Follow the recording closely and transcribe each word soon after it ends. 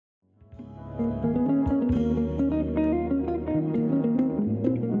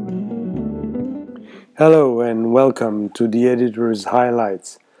Hello and welcome to the editor's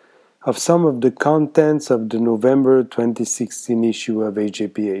highlights of some of the contents of the November 2016 issue of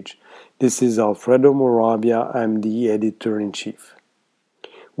AJPH. This is Alfredo Morabia, I'm the editor-in-chief.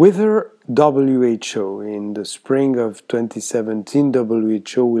 With her WHO in the spring of 2017,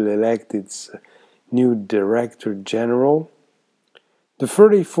 WHO will elect its new Director General. The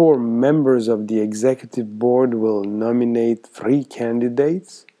 34 members of the Executive Board will nominate 3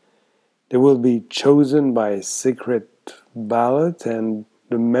 candidates. They will be chosen by a secret ballot, and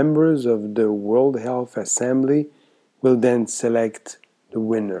the members of the World Health Assembly will then select the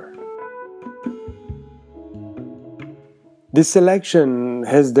winner. This election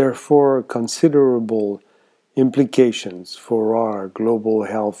has therefore considerable implications for our global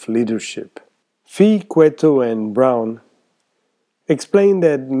health leadership. Fee, Cueto, and Brown explain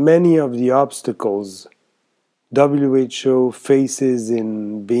that many of the obstacles WHO faces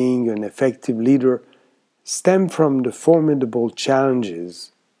in being an effective leader stem from the formidable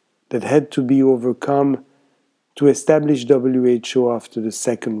challenges that had to be overcome to establish WHO after the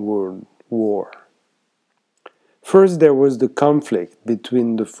Second World War. First, there was the conflict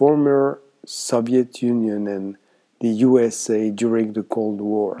between the former Soviet Union and the USA during the Cold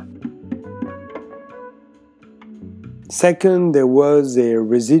War. Second, there was a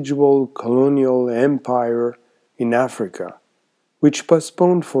residual colonial empire in Africa, which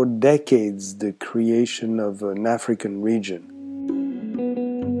postponed for decades the creation of an African region.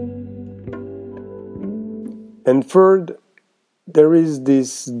 And third, there is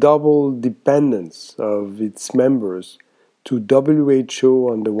this double dependence of its members to WHO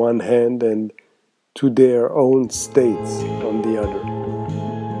on the one hand and to their own states on the other.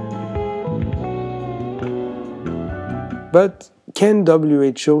 But can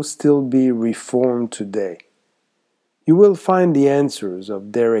WHO still be reformed today? You will find the answers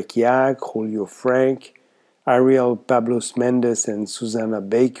of Derek Yack, Julio Frank, Ariel Pablos Mendes and Susanna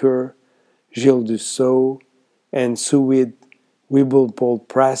Baker, Gilles Dussault, and Suwit Wibblepol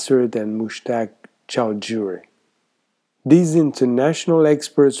Prasert and Mushtaq Chowdhury. These international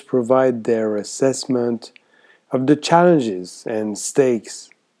experts provide their assessment of the challenges and stakes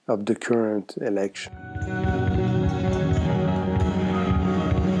of the current election.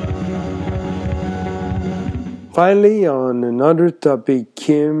 Finally, on another topic,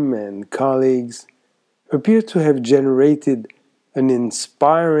 Kim and colleagues appear to have generated an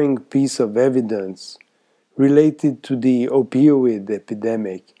inspiring piece of evidence related to the opioid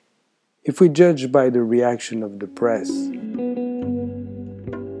epidemic, if we judge by the reaction of the press.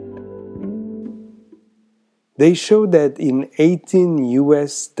 They show that in 18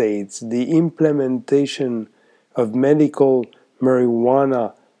 US states, the implementation of medical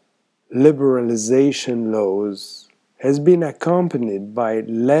marijuana liberalization laws has been accompanied by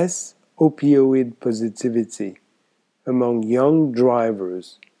less opioid positivity among young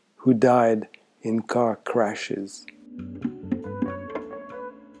drivers who died in car crashes.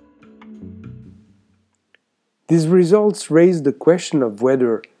 These results raise the question of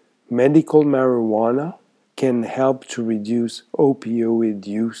whether medical marijuana can help to reduce opioid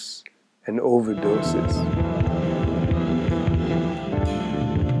use and overdoses.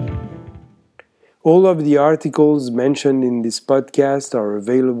 All of the articles mentioned in this podcast are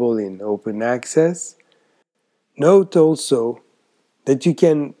available in open access. Note also that you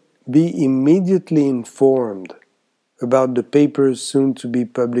can be immediately informed about the papers soon to be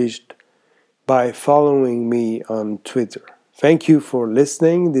published by following me on Twitter. Thank you for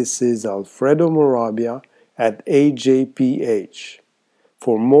listening. This is Alfredo Morabia at AJPH.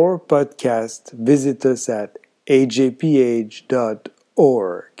 For more podcasts, visit us at ajph.org.